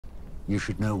You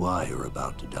should know why you're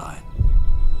about to die.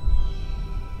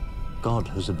 God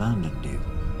has abandoned you.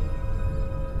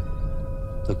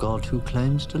 The God who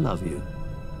claims to love you,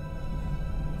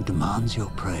 who demands your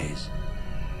praise,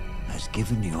 has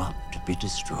given you up to be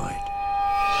destroyed.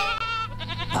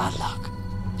 Bad luck.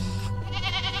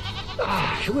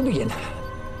 Shall we begin?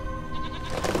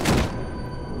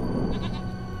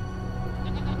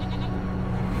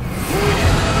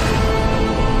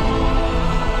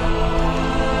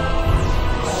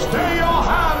 Stay your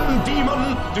hand,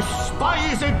 demon,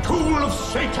 despised tool of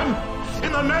Satan!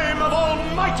 In the name of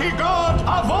Almighty God,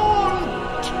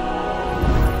 avaunt!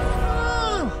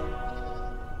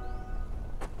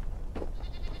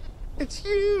 It's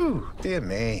you, dear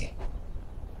me.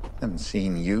 Haven't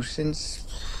seen you since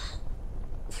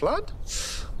Flood?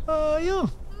 Yeah.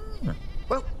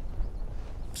 Well,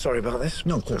 sorry about this.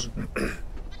 No, of course.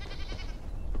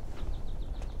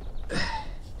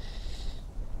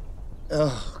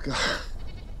 Oh, God.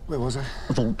 Where was I?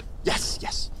 Avaunt. Yes,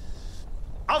 yes.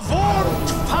 Avaunt,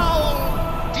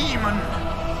 foul demon!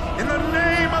 In the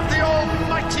name of the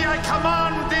Almighty, I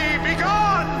command thee,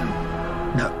 begone!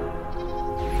 No.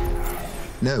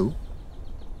 No?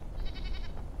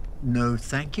 No,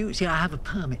 thank you. See, I have a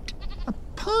permit. A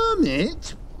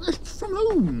permit? From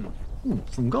whom?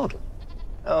 From God.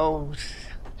 Oh.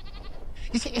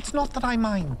 You see, it's not that I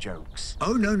mind jokes.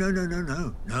 Oh, no.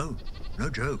 No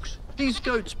jokes. These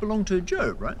goats belong to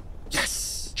Job, right?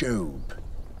 Yes, Job.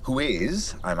 Who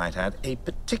is, I might add, a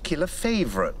particular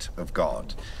favourite of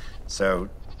God. So...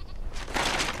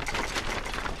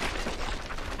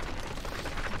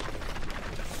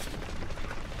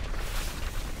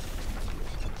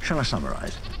 Shall I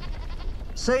summarize?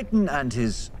 Satan and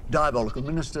his diabolical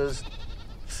ministers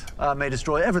may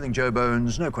destroy everything Job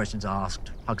owns, no questions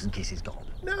asked, hugs and kisses God.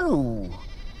 No.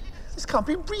 This can't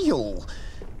be real.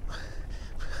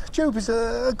 Job is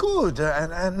a good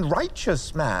and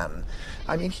righteous man.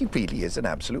 I mean, he really is an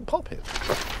absolute poppet.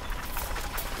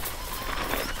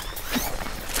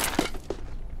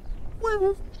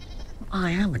 Well,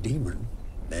 I am a demon.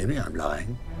 Maybe I'm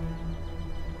lying.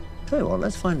 Tell you what,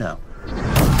 let's find out.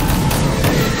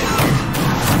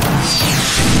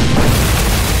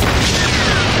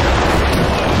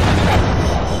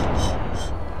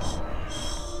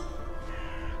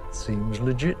 Seems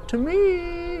legit to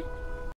me.